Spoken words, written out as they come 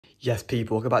Yes,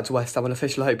 people, welcome back to West Ham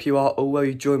Unofficial. I hope you are all well.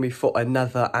 You join me for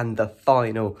another and the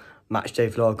final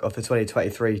matchday vlog of the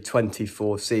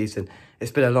 2023-24 season. It's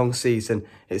been a long season.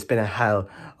 It's been a hell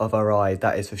of a ride,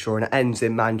 that is for sure. And it ends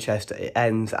in Manchester. It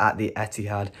ends at the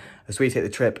Etihad as we take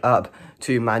the trip up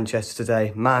to Manchester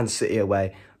today. Man City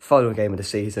away. Final game of the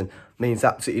season. Means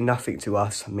absolutely nothing to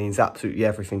us. Means absolutely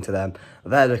everything to them.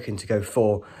 They're looking to go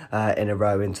four in a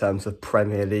row in terms of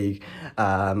Premier League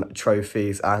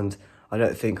trophies, and I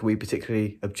don't think we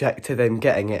particularly object to them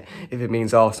getting it if it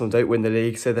means Arsenal don't win the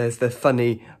league. So there's the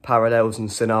funny parallels and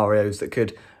scenarios that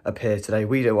could appear today.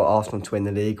 We don't want Arsenal to win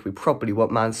the league. We probably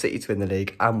want Man City to win the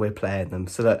league, and we're playing them.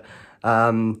 So that,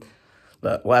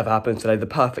 look, whatever happens today, the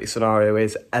perfect scenario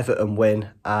is Everton win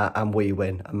and we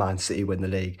win, and Man City win the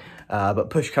league. But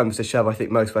push comes to shove, I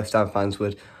think most West Ham fans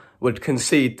would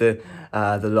concede the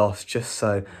loss just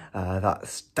so that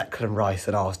Declan Rice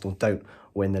and Arsenal don't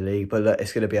win the league. But look,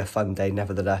 it's going to be a fun day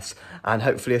nevertheless, and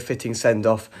hopefully a fitting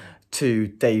send-off to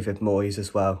David Moyes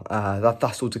as well.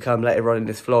 That's all to come later on in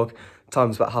this vlog.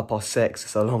 Time's about 6:30.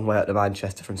 It's a long way up to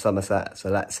Manchester from Somerset, so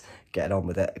let's get on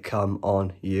with it. Come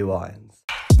on, you Irons.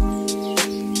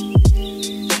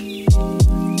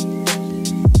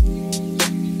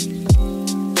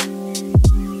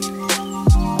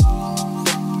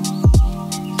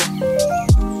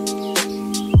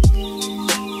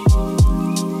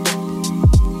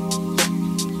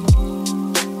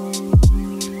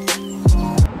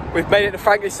 We've made it to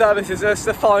Franklin Services. It's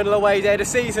the final away day of the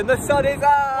season. The sun is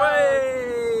out!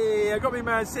 Way! I got my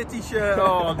Man City shirt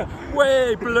on.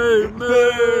 Way, blue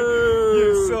moon!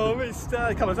 You saw me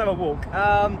stand. Come on, let's have a walk.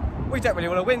 We don't really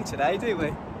want to win today, do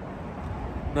we?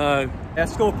 No. Yeah,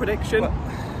 score prediction?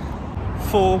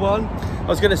 4-1. I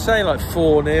was going to say like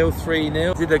 4-0,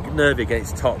 3-0. Did a nervy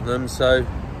against Tottenham, so...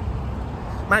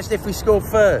 Imagine if we score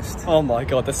first. Oh my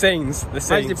God, the scenes.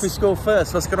 Imagine if we score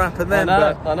first, what's going to happen then?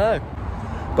 I know.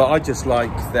 But I just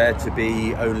like there to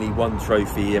be only one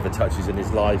trophy he ever touches in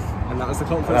his life. And that was the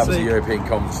Conference League. That was the European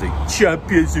Conference League.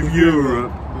 Champions of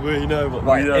Europe. We know what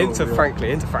we know. Into Frankly.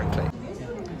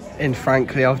 In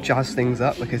Frankly, I've jazzed things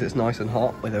up because it's nice and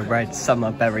hot with a red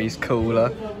summer berries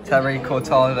cooler. Terry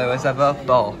Cortado as ever,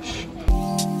 bosh.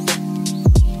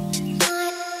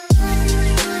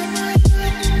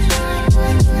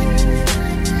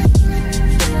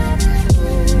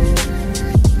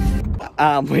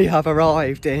 We have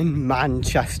arrived in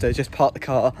Manchester, just parked the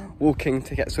car, walking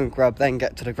to get some grub, then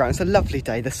get to the ground. It's a lovely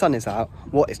day, the sun is out,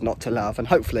 what is not to love, and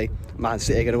hopefully Man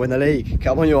City are going to win the league.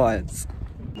 Come on, you Irons.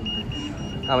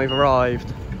 And we've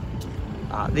arrived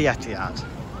at the Etihad.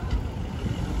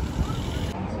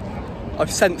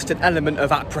 I've sensed an element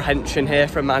of apprehension here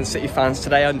from Man City fans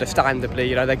today, understandably.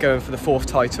 You know, they're going for the fourth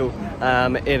title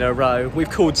in a row. We've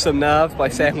cooled some nerve by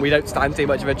saying we don't stand too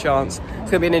much of a chance. It's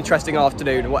going to be an interesting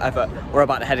afternoon, whatever. We're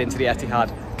about to head into the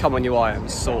Etihad. Come on, you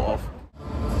Irons, sort of.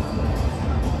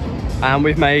 And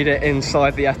we've made it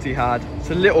inside the Etihad.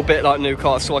 It's a little bit like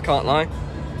Newcastle, I can't lie.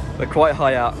 We're quite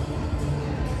high up.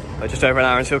 But just over an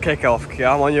hour until kick-off.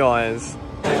 Come on, you Irons.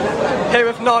 Here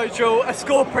with Nigel, a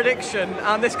score prediction,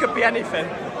 and this could be anything.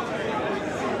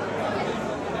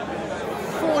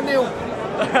 4-0.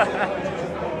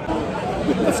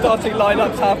 The starting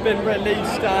lineups have been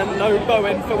released, and no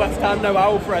Bowen for West Ham, no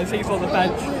Alvarez, he's on the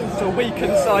bench. So a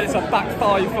weakened side, it's a back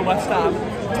five for West Ham.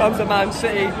 In terms of Man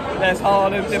City, there's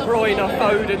Haaland, De Bruyne,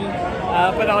 Foden,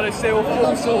 Bernardo Silva,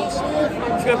 all sorts.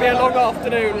 It's going to be a long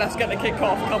afternoon. Let's get the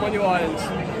kick-off. Come on, you Irons.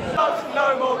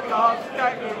 No more cups,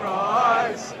 Declan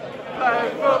Rice.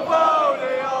 Playing football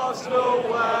the Arsenal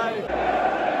way.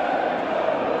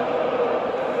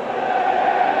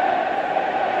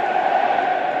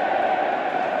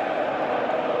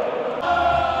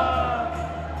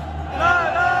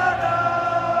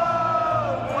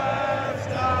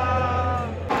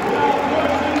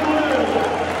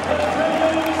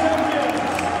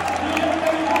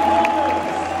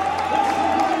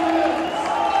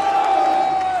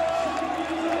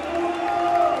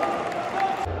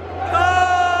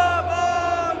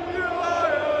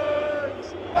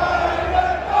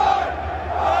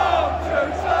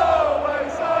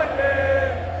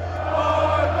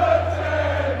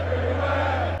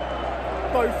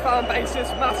 Both fan bases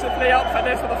massively up for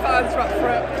this, and the fans are up for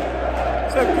it.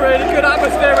 It's a really good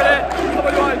atmosphere in it. Come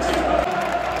on, guys.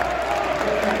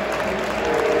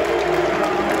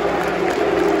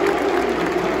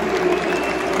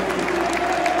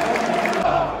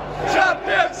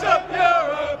 Champions of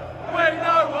Europe, we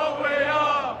know what we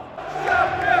are.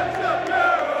 Champions of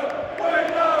Europe, we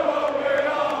know what we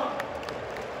are.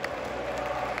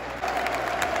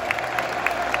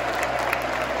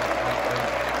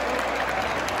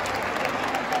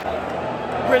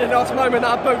 really nice moment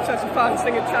that both sets of fans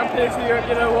singing Champions of Europe,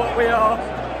 you know what we are,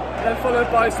 and then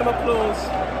followed by some applause.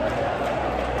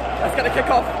 Let's get the kick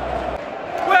off.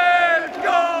 We've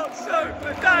got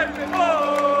Super David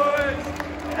boys.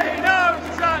 He knows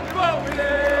exactly what we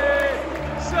need.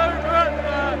 Super at the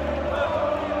back.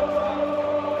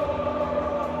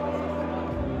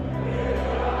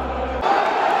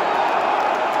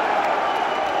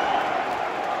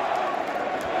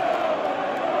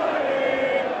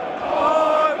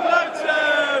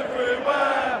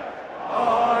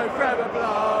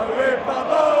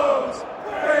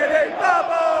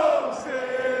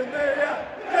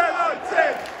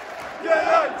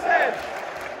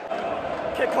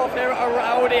 Kick off here at a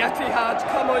rowdy Etihad.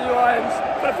 Come on, you Irons,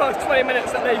 for the first 20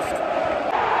 minutes at least.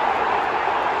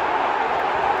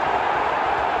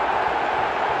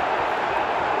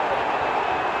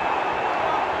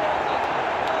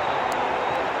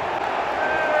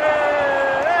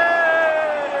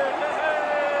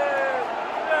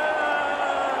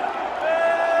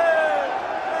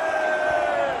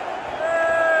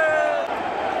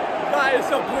 That is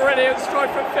a brilliant strike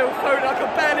from Phil Foden. I can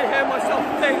barely hear myself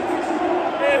think.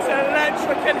 It's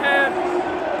electric in here.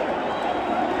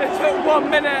 It took 1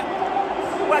 minute.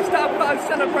 West Ham fans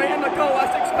celebrating the goal as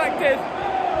expected.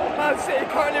 Man City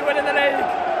currently winning the league.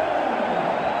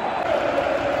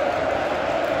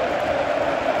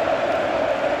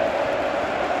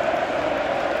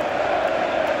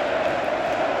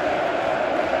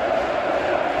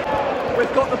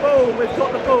 We've got the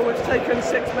ball, it's taken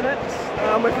 6 minutes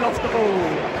and we've lost the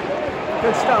ball.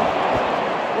 Good stuff.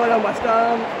 Well done, West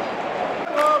Ham.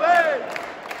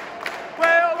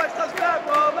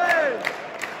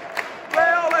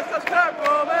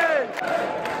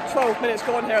 12 minutes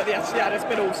gone here at the Etihad. It's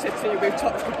been all City. We've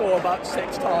touched the ball about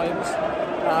 6 times.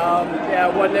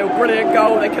 Yeah, 1-0, brilliant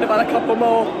goal. They could have had a couple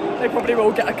more. They probably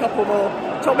will get a couple more.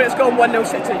 12 minutes gone, 1-0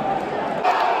 City.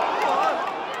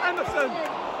 Emerson.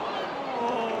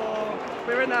 Oh,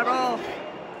 we're in their half.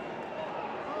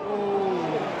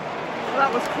 Oh,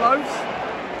 that was close.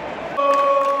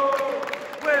 Oh,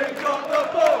 we've got the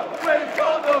ball. We've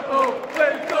got the ball.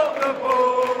 We've got the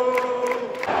ball.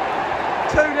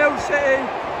 2-0 City.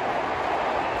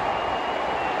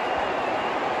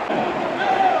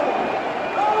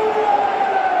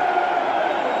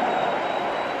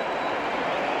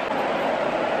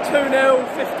 2-0,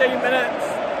 15 minutes.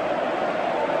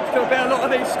 There's going to be a lot of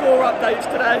these score updates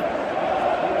today.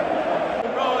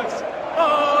 Rice,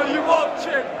 are you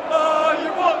watching? Are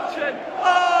you watching?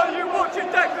 Are you watching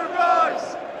Declan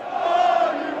Rice?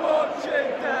 Are you watching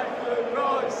Declan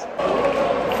Rice?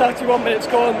 31 minutes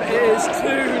gone, it is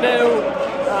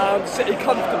 2-0. City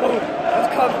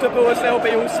comfortable as they'll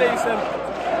be all season.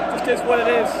 Just is what it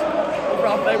is. I'd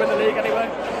rather they win the league anyway.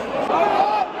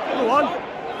 Go on,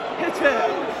 hit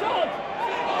it.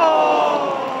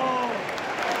 Oh!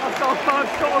 That's our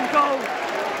first shot on goal.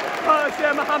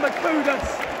 Persia Mohamed Kudus.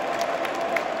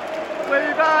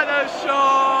 We've had a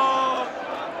shot.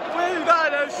 We've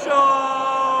had a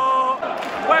shot.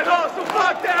 When Arsenal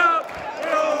fucked it up,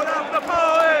 we're all having a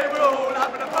party. We're all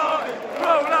having a party. We're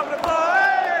all having a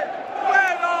party.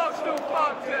 When Arsenal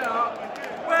fucked it up.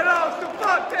 When Arsenal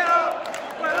fucked it up.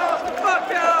 When Arsenal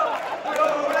fucked it up. We're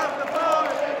all having a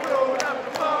party. We're all having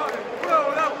a party. We're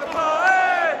all having a party.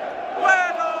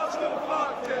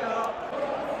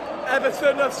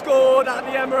 Everton have scored at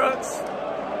the Emirates,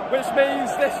 which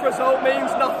means this result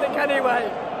means nothing anyway,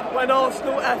 when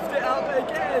Arsenal effed it up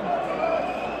again.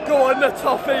 Go on the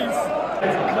Toffees.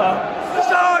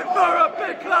 Sign for a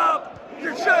big club!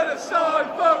 You should have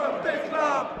signed for a big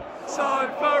club! Sign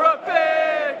for a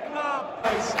big club!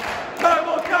 No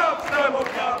more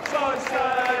cups, I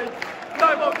say! No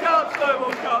more cups,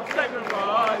 Declan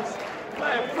Rice!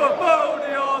 Playing football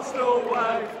the Arsenal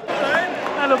way!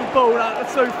 Hell of a ball out the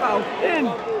Soufal. In.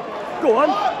 Go on.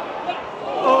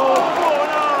 Oh,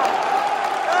 corner.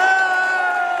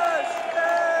 Yes.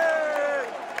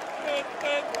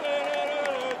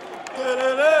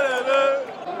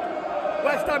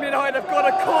 West Ham United have got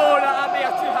a corner at the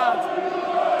Etihad.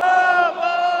 Come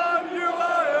on, you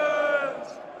Irons.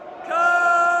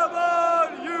 Come on,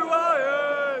 you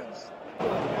Irons.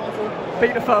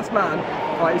 Beat the first man.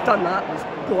 Right, he's done that.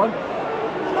 Go on.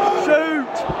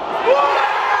 Shoot.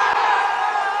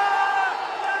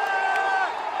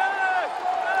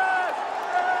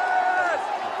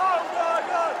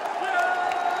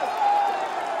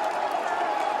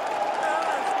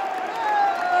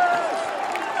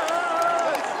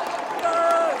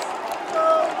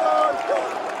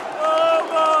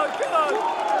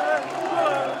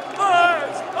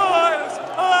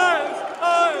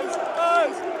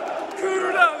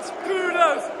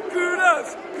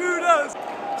 Kudos!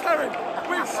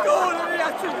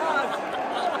 Etihad.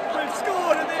 We've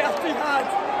scored at the Etihad.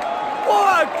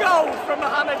 What a goal from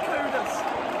Mohamed Kudus.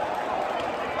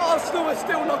 Arsenal are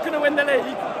still not going to win the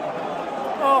league.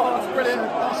 Oh, that's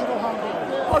brilliant. Possible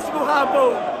handball. Possible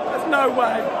handball. There's no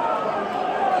way.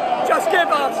 Just give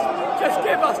us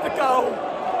the goal.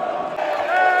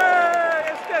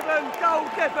 Hey, it's given, goal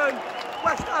given.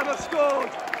 West Ham have scored.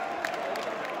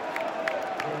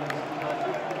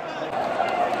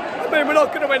 I mean, we're not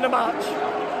going to win the match,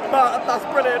 but that's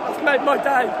brilliant. That's made my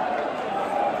day.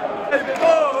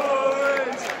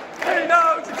 Boys, he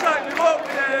knows exactly what we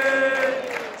need.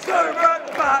 Super at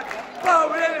the back,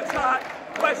 forward in attack.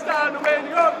 West Ham are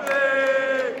winning up the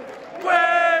league.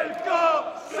 We've got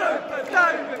Super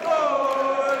David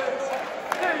boys.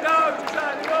 He knows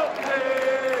exactly what we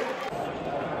need.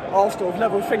 Arsenal have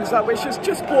levelled things up, which has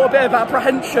just brought a bit of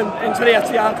apprehension into the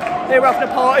Etihad. They were having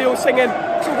a party, all singing.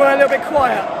 It's all gone a little bit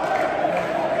quiet.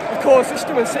 Of course, it's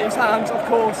still in City's hands, of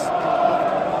course.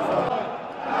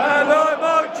 And like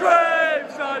my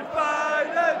dreams, I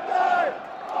find a day.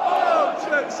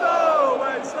 Oceans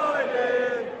always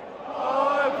hiding.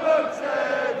 I've looked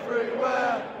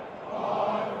everywhere.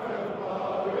 I've been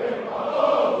blowing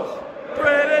bubbles.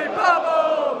 Pretty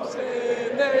bubbles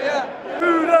in the air.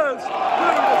 Hooters,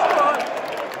 right.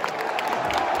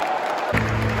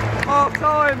 Half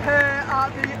time here at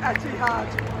the Etihad.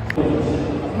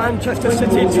 Manchester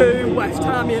City 2, West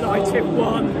Ham United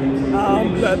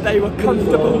 1. They were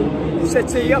comfortable.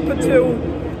 City up until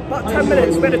about 10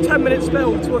 minutes. We had a 10-minute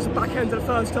spell towards the back end of the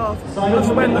first half. That's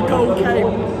when the goal came.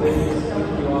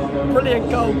 Brilliant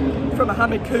goal from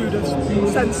Mohamed Kudus.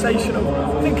 Sensational.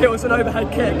 I think it was an overhead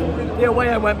kick. The away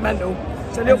end went mental.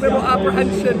 So a little bit more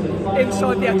apprehension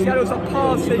inside the Etihad. It was a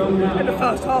party in the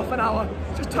first half an hour.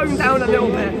 Just toned down a little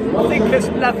bit. I think it's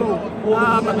level to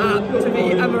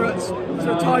the Emirates. So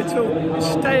the title is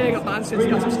staying at Man City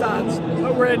as it stands.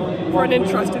 But we're in for an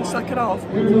interesting second half.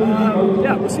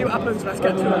 Yeah, we'll see what happens. Let's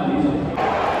get to it.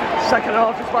 Second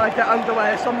half is when I get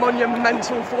underway. It's a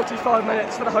monumental 45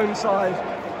 minutes for the home side.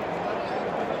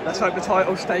 Let's hope the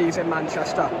title stays in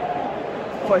Manchester.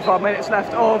 45 minutes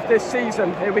left of this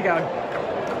season. Here we go.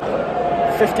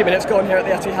 50 minutes gone here at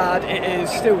the Etihad. It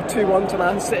is still 2-1 to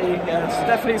Man City. Yes,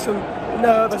 definitely some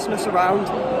nervousness around.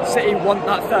 City want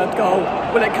that third goal.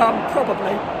 Will it come?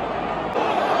 Probably.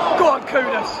 Go on,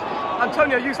 Kudus.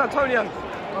 Antonio, use Antonio.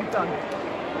 I'm done.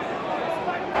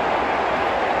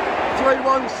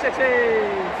 3-1 City.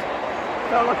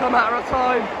 Felt like a matter of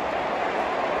time.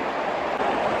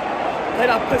 They'd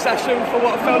have possession for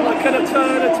what felt like an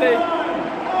eternity.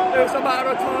 It was a matter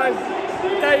of time.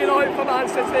 Daylight for Man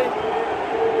City.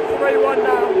 3-1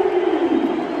 now.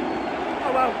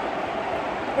 Oh well.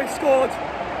 We've scored.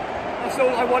 That's all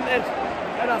I wanted.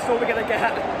 And that's all we're going to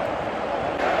get.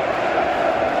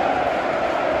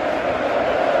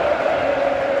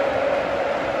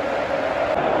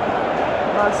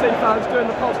 Man City fans doing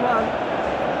the pulse man.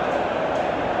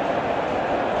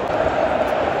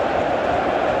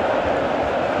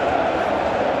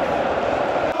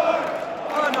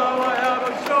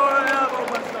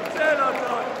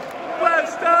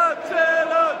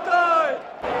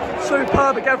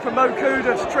 Superb again from Mo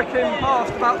Kudus, tricking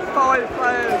past about 5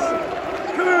 players.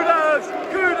 Kudus!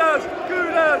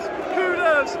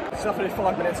 It's nothing in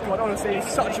 5 minutes gone. Honestly, he's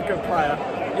such a good player.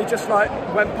 He just like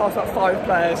went past about 5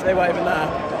 players, they weren't even there.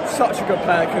 Such a good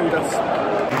player, Kudus.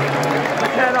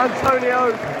 Again,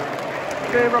 Antonio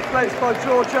being replaced by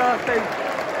George Earthy.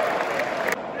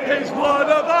 He's one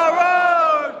of our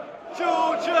own!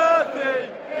 George Earthy!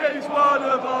 He's one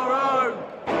of our own!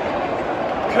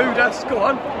 Kudus, go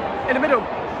on. In the middle.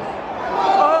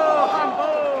 Oh,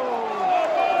 handball!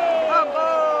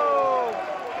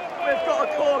 We've got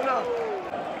a corner.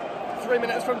 3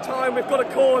 minutes from time, we've got a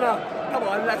corner. Come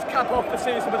on, let's cap off the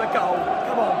season with a goal.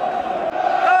 Come on.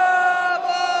 Come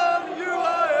on, you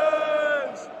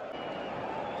Lions!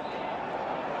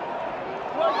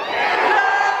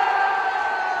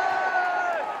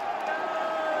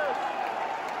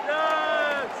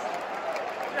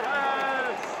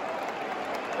 Yes!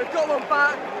 We've got one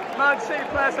back. Man City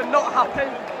players are not happy.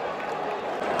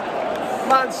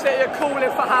 Man City are calling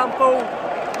for handball.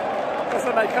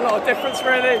 Doesn't make a lot of difference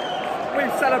really.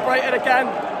 We've celebrated again.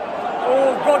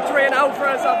 Oh, Rodri and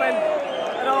Alvarez having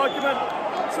an argument.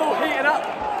 It's all heating up.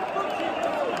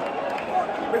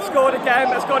 We've scored again.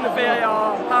 Let's go on to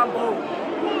VAR. Handball.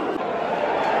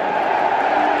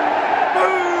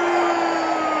 Boom!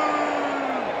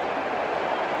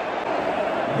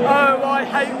 Oh, I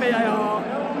hate VAR.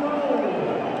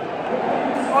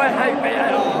 I hate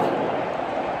VAR.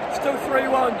 Still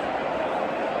 3-1.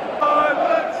 I've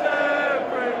looked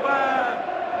everywhere.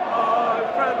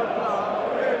 I've read the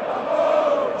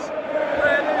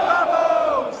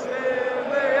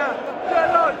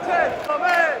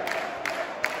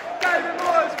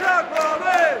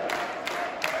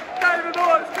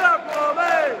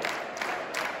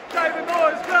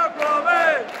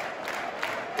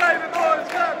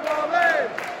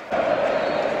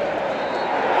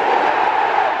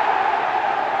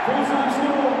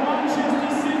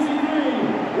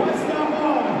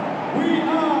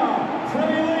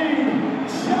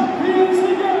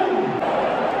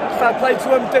fair play to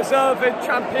them, deserving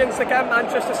champions again,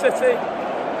 Manchester City.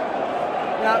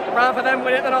 Yeah, rather them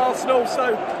win it than Arsenal,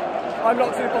 so I'm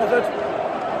not too bothered.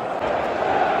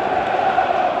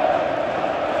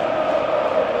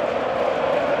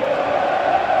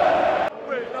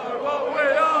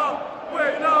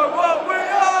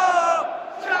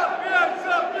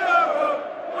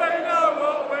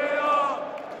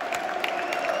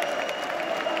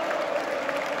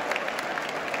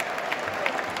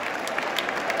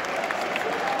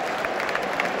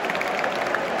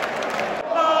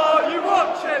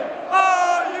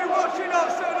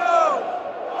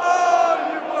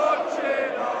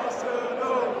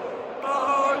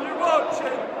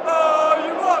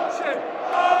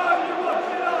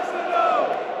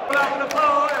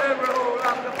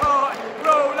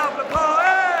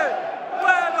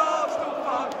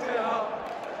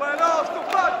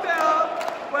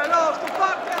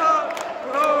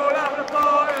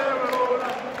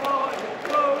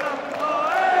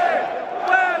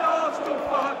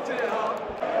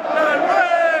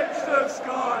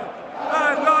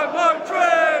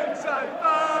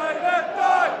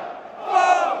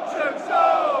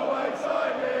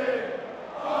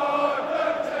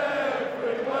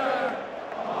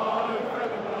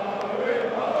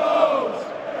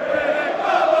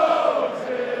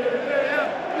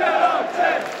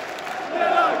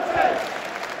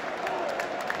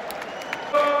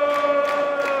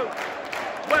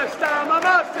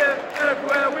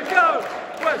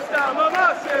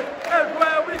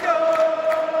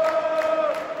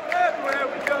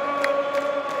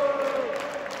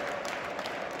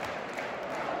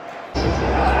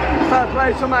 Fair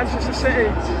play to Manchester City,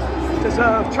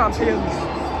 deserved champions.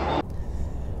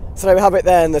 So there we have it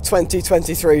then, the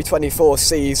 2023-24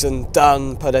 season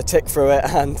done, put a tick through it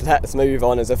and let's move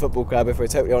on as a football club if we're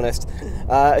totally honest.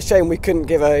 A shame we couldn't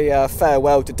give a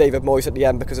farewell to David Moyes at the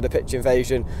end because of the pitch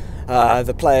invasion.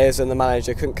 The players and the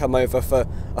manager couldn't come over for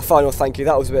a final thank you.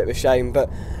 That was a bit of a shame, but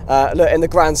look, in the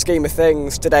grand scheme of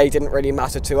things, today didn't really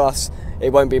matter to us.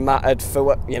 It won't be mattered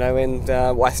for, you know, in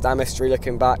West Ham history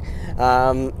looking back.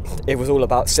 It was all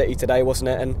about City today, wasn't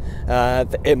it?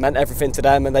 And it meant everything to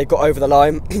them and they got over the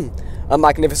line. A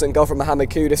magnificent goal from Mohamed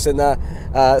Kudus in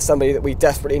there, somebody that we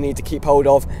desperately need to keep hold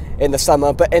of in the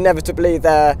summer, but inevitably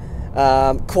their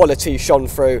quality shone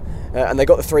through and they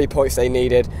got the 3 points they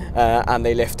needed and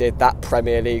they lifted that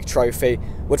Premier League trophy.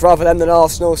 Would rather them than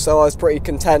Arsenal, so I was pretty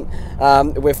content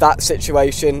with that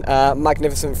situation.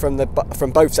 Magnificent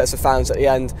from both sets of fans at the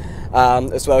end,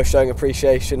 as well as showing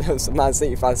appreciation of some Man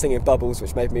City fans singing Bubbles,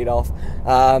 which made me laugh.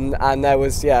 And there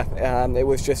was, it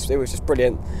was just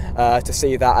brilliant to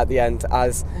see that at the end,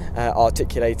 as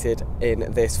articulated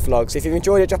in this vlog. So if you've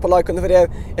enjoyed it, drop a like on the video.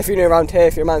 If you're new around here,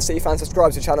 if you're a Man City fan,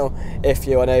 subscribe to the channel. If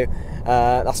you are new,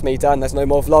 that's me done. There's no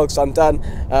more vlogs, I'm done.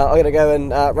 I'm going to go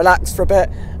and relax for a bit,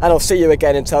 and I'll see you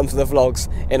again in terms of the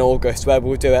vlogs in August, where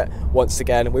we'll do it once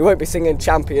again. We won't be singing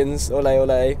Champions, ole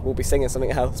ole, we'll be singing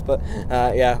something else, but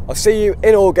yeah, I'll see you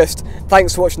in August.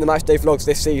 Thanks for watching the Matchday vlogs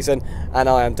this season, and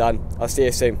I am done. I'll see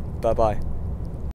you soon. Bye bye.